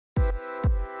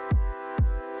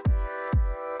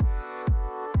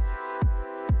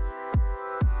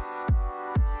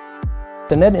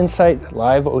The Net Insight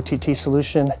Live OTT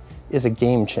solution is a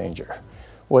game changer.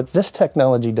 What this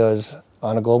technology does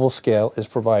on a global scale is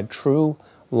provide true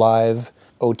live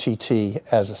OTT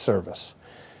as a service.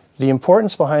 The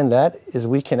importance behind that is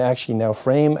we can actually now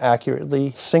frame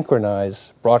accurately,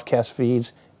 synchronize broadcast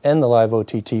feeds and the live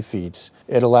OTT feeds.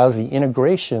 It allows the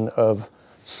integration of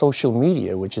social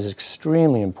media, which is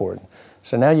extremely important.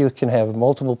 So now you can have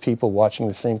multiple people watching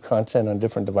the same content on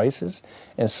different devices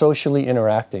and socially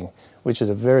interacting, which is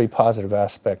a very positive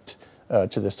aspect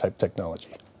to this type of technology.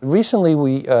 Recently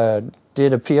we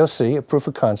did a POC, a proof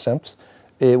of concept.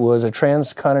 It was a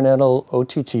transcontinental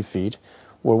OTT feed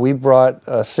where we brought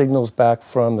signals back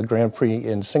from the Grand Prix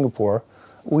in Singapore.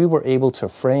 We were able to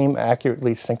frame,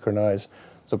 accurately synchronize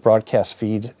the broadcast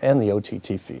feeds and the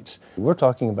OTT feeds. We're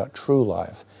talking about true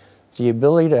live. The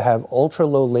ability to have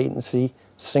ultra-low latency,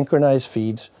 synchronized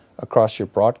feeds across your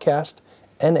broadcast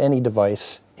and any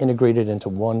device integrated into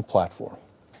one platform.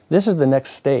 This is the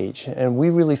next stage, and we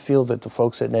really feel that the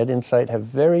folks at Net Insight have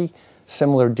very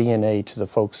similar DNA to the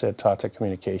folks at Tata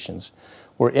Communications.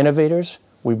 We're innovators.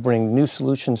 We bring new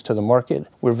solutions to the market.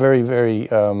 We're very, very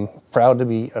proud to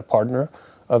be a partner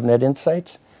of Net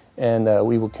Insights, and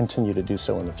we will continue to do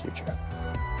so in the future.